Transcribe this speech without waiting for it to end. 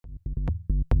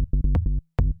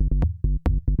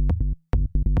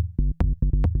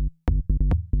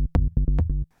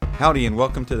Howdy and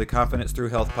welcome to the Confidence Through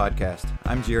Health podcast.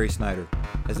 I'm Jerry Snyder.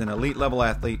 As an elite level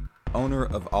athlete, owner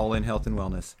of All In Health and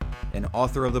Wellness, and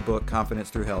author of the book Confidence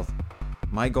Through Health,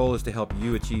 my goal is to help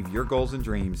you achieve your goals and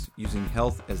dreams using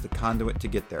health as the conduit to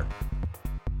get there.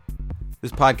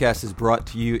 This podcast is brought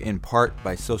to you in part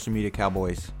by Social Media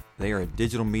Cowboys. They are a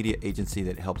digital media agency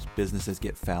that helps businesses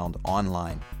get found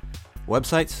online.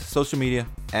 Websites, social media,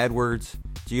 AdWords,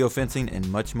 geofencing,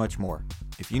 and much, much more.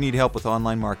 If you need help with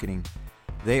online marketing,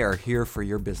 they are here for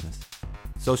your business.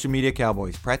 Social Media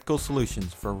Cowboys, practical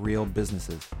solutions for real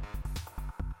businesses.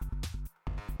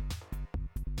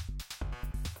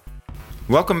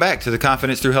 Welcome back to the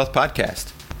Confidence Through Health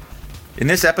podcast. In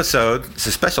this episode, it's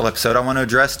a special episode, I want to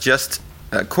address just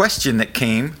a question that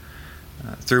came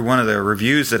through one of the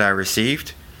reviews that I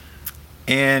received.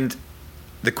 And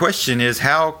the question is,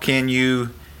 how can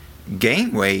you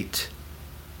gain weight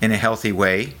in a healthy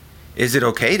way? Is it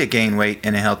okay to gain weight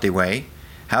in a healthy way?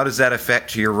 How does that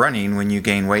affect your running when you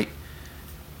gain weight?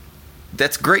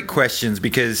 That's great questions,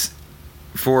 because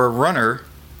for a runner,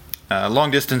 a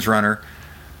long distance runner,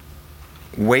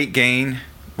 weight gain,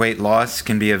 weight loss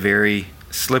can be a very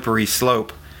slippery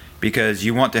slope, because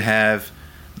you want to have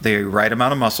the right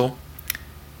amount of muscle.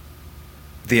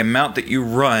 The amount that you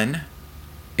run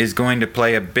is going to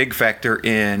play a big factor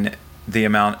in the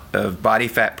amount of body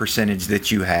fat percentage that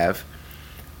you have,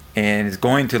 and it's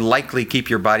going to likely keep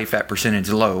your body fat percentage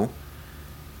low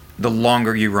the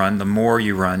longer you run, the more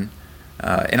you run.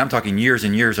 And I'm talking years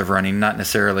and years of running, not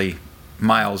necessarily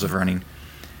miles of running.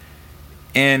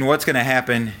 And what's going to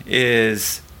happen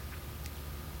is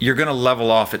you're going to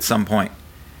level off at some point.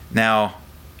 Now,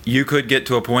 you could get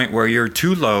to a point where you're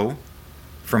too low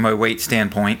from a weight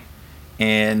standpoint,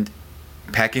 and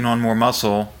packing on more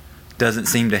muscle doesn't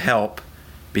seem to help,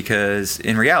 because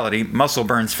in reality, muscle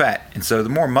burns fat. And so the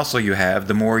more muscle you have,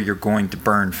 the more you're going to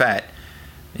burn fat,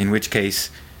 in which case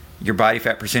your body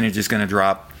fat percentage is going to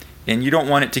drop. And you don't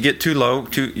want it to get too low.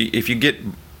 If you get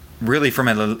really from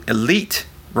an elite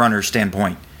runner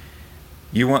standpoint,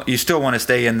 you still want to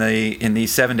stay in the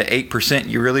 7 to 8%.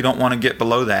 You really don't want to get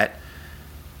below that.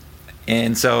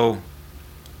 And so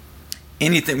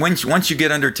anything once you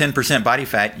get under 10% body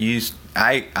fat,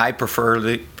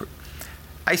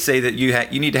 I say that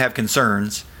you need to have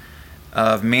concerns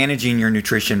of managing your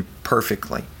nutrition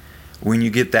perfectly when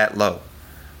you get that low.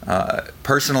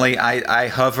 Personally, I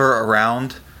hover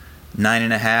around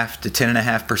 9.5 to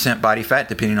 10.5% body fat,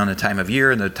 depending on the time of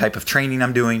year and the type of training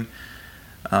I'm doing.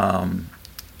 Am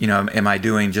I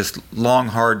doing just long,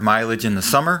 hard mileage in the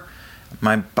summer?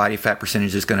 My body fat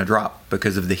percentage is going to drop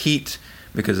because of the heat,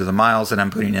 because of the miles that I'm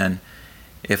putting in.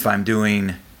 If I'm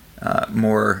doing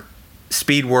more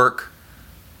speed work,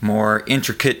 more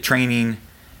intricate training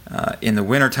in the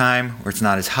wintertime where it's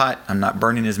not as hot, I'm not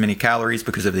burning as many calories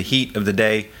because of the heat of the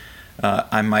day,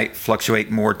 I might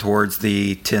fluctuate more towards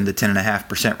the 10 to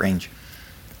 10.5% range.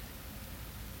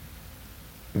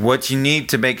 What you need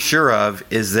to make sure of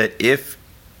is that if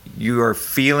you are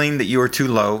feeling that you are too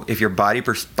low, if your body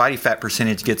fat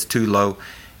percentage gets too low,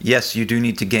 yes, you do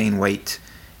need to gain weight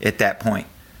at that point.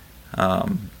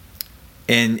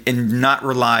 And not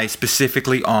rely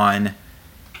specifically on,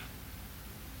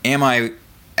 am I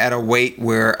at a weight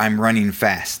where I'm running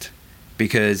fast?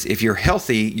 Because if you're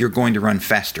healthy, you're going to run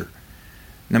faster,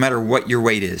 no matter what your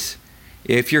weight is.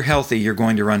 If you're healthy, you're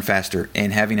going to run faster.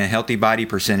 And having a healthy body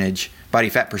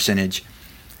fat percentage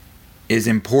is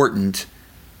important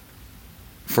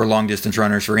for long distance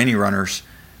runners, for any runners,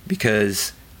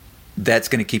 because that's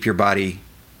going to keep your body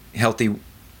healthy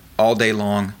all day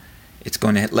long. It's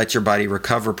going to let your body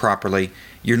recover properly.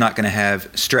 You're not going to have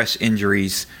stress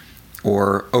injuries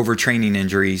or overtraining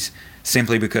injuries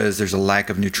simply because there's a lack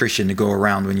of nutrition to go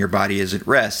around when your body is at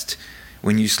rest.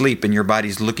 When you sleep and your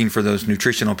body's looking for those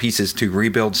nutritional pieces to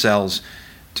rebuild cells,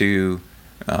 to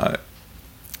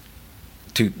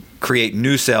create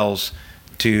new cells,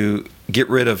 to get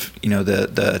rid of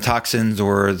the toxins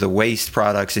or the waste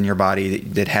products in your body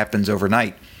that happens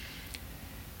overnight.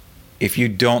 If you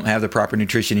don't have the proper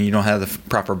nutrition and you don't have the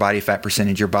proper body fat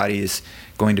percentage, your body is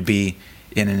going to be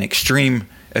in an extreme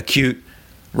acute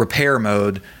repair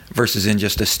mode versus in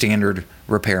just a standard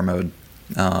repair mode.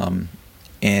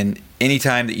 And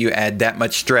anytime that you add that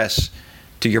much stress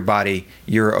to your body,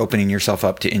 you're opening yourself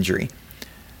up to injury.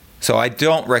 So I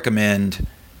don't recommend,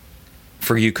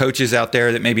 for you coaches out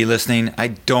there that may be listening, I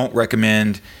don't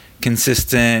recommend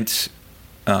consistent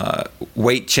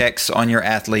weight checks on your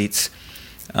athletes,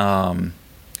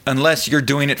 unless you're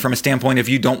doing it from a standpoint of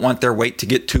you don't want their weight to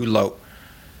get too low.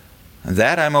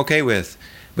 That I'm okay with.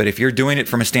 But if you're doing it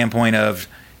from a standpoint of,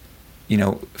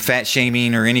 fat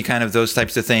shaming or any kind of those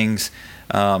types of things,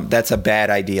 that's a bad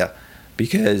idea,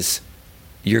 because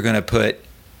you're going to put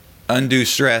undue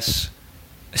stress,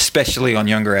 especially on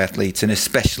younger athletes and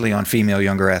especially on female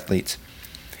younger athletes.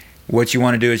 What you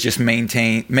want to do is just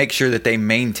make sure that they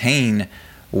maintain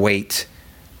weight.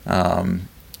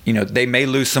 They may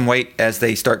lose some weight as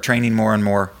they start training more and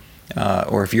more.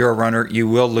 Or if you're a runner, you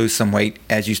will lose some weight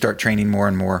as you start training more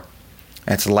and more.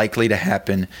 That's likely to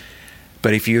happen.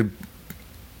 But if you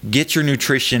get your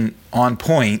nutrition on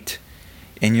point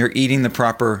and you're eating the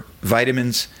proper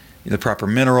vitamins, the proper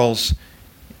minerals,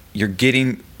 you're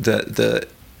getting the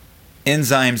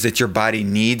enzymes that your body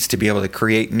needs to be able to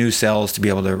create new cells, to be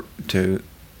able to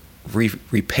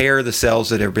repair the cells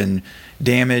that have been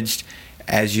damaged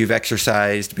as you've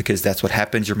exercised, because that's what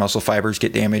happens. Your muscle fibers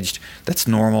get damaged. That's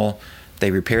normal. They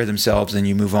repair themselves and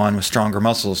you move on with stronger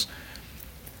muscles.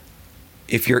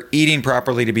 If you're eating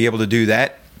properly to be able to do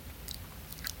that,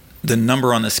 the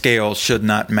number on the scale should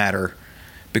not matter,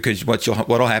 because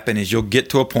what'll happen is you'll get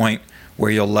to a point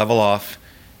where you'll level off,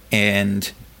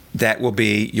 and that will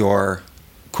be your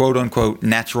quote-unquote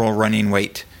natural running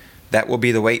weight. That will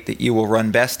be the weight that you will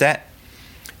run best at.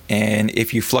 And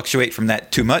if you fluctuate from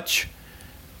that too much,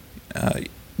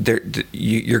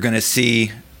 you're going to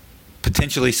see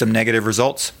potentially some negative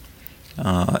results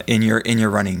in your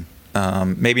running.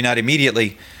 Maybe not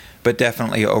immediately, but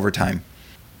definitely over time.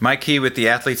 My key with the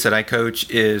athletes that I coach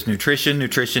is nutrition,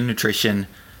 nutrition, nutrition,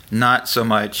 not so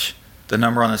much the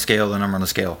number on the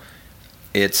scale.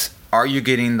 It's, are you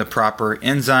getting the proper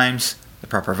enzymes, the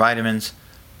proper vitamins,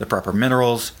 the proper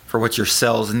minerals for what your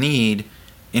cells need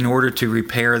in order to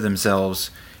repair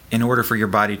themselves, in order for your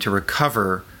body to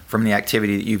recover from the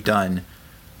activity that you've done.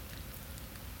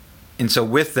 And so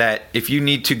with that, if you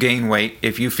need to gain weight,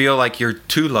 if you feel like you're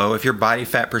too low, if your body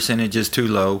fat percentage is too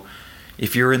low,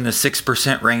 if you're in the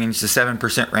 6% range, the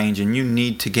 7% range, and you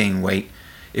need to gain weight,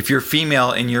 if you're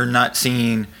female and you're not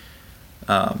seeing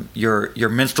your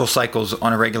menstrual cycles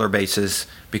on a regular basis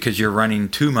because you're running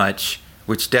too much,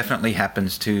 which definitely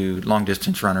happens to long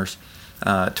distance runners,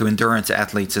 to endurance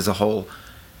athletes as a whole,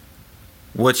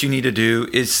 what you need to do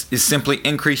is simply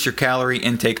increase your calorie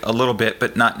intake a little bit,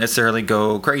 but not necessarily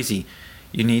go crazy.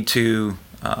 You need to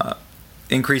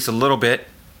increase a little bit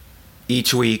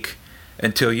each week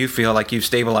until you feel like you've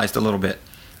stabilized a little bit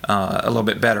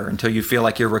better, until you feel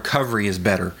like your recovery is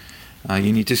better.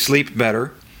 You need to sleep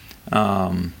better.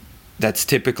 That's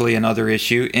typically another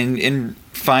issue. And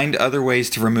find other ways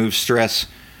to remove stress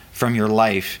from your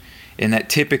life, and that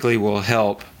typically will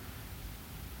help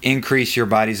increase your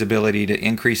body's ability to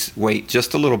increase weight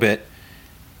just a little bit.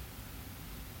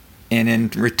 And in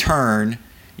return,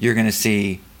 you're going to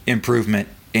see improvement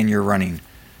in your running.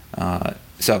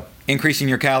 So increasing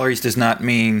your calories does not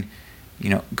mean,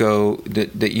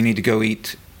 that you need to go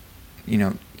eat,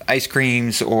 ice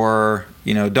creams or,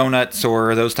 donuts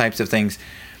or those types of things.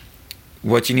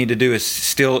 What you need to do is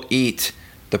still eat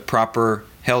the proper,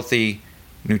 healthy,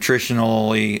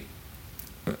 nutritionally,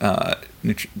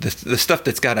 the stuff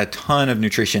that's got a ton of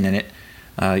nutrition in it,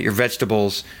 your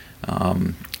vegetables,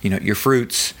 your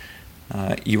fruits.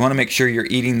 You want to make sure you're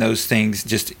eating those things.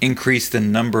 Just increase the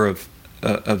number of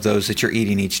those that you're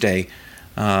eating each day.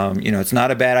 It's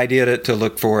not a bad idea to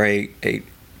look for a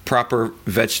proper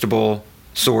vegetable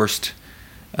sourced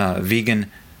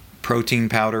vegan protein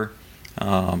powder,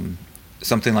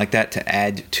 something like that, to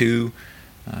add to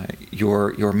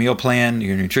your meal plan,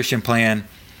 your nutrition plan.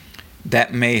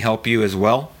 That may help you as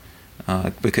well,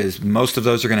 because most of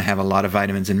those are going to have a lot of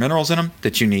vitamins and minerals in them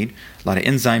that you need, a lot of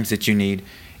enzymes that you need,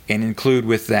 and include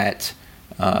with that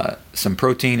some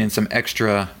protein and some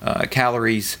extra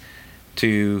calories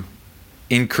to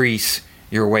increase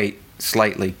your weight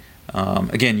slightly.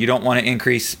 Again, you don't want to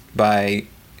increase by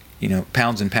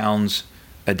pounds and pounds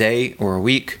a day or a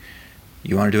week.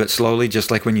 You want to do it slowly,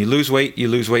 just like when you lose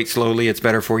weight slowly, it's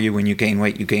better for you. When you gain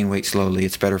weight slowly,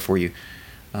 it's better for you.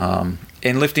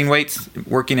 And lifting weights,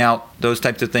 working out, those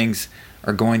types of things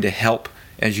are going to help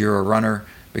as you're a runner,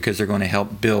 because they're going to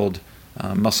help build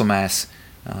muscle mass,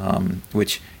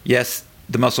 which, yes,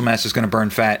 the muscle mass is going to burn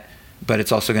fat, but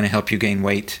it's also going to help you gain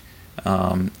weight,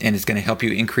 and it's going to help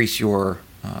you increase your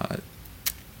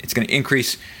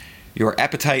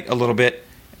appetite a little bit.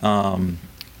 And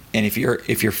if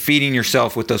you're feeding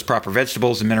yourself with those proper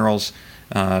vegetables and minerals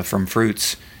from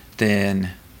fruits,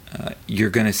 then you're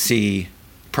going to see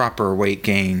proper weight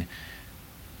gain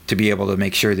to be able to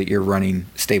make sure that your running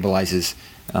stabilizes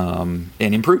and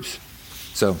improves.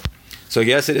 So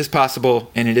yes, it is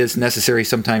possible, and it is necessary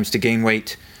sometimes to gain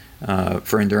weight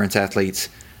for endurance athletes.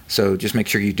 So just make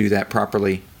sure you do that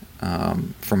properly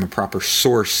from a proper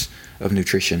source of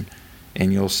nutrition,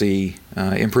 and you'll see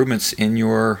improvements in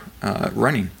your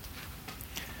running.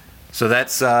 So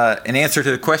that's an answer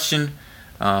to the question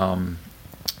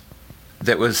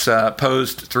that was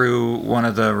posed through one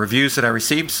of the reviews that I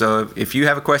received. So if you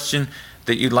have a question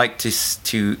that you'd like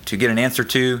to get an answer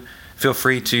to, feel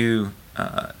free to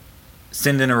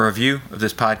send in a review of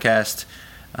this podcast.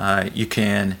 You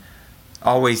can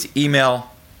always email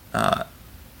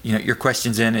your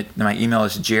questions in. My email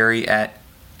is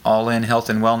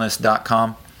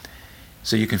jerry@allinhealthandwellness.com.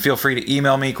 So you can feel free to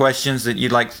email me questions that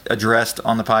you'd like addressed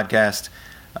on the podcast.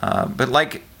 But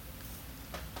like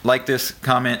this,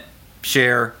 comment,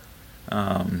 share,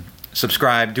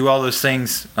 subscribe, do all those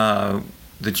things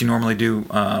that you normally do,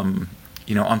 on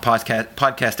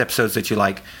podcast episodes that you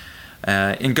like.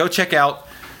 And go check out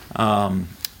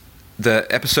the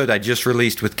episode I just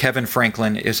released with Kevin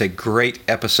Franklin. Is a great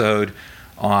episode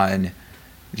on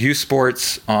youth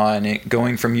sports, on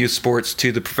going from youth sports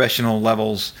to the professional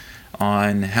levels,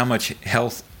 on how much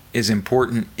health is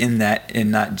important in that, and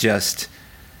not just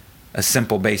a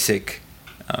simple basic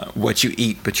what you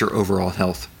eat, but your overall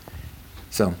health.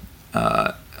 So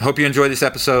hope you enjoyed this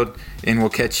episode, and we'll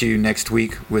catch you next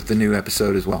week with the new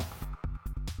episode as well.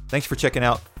 Thanks for checking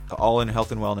out the All in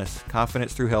Health and Wellness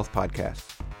Confidence Through Health podcast.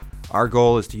 Our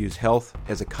goal is to use health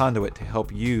as a conduit to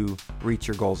help you reach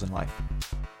your goals in life.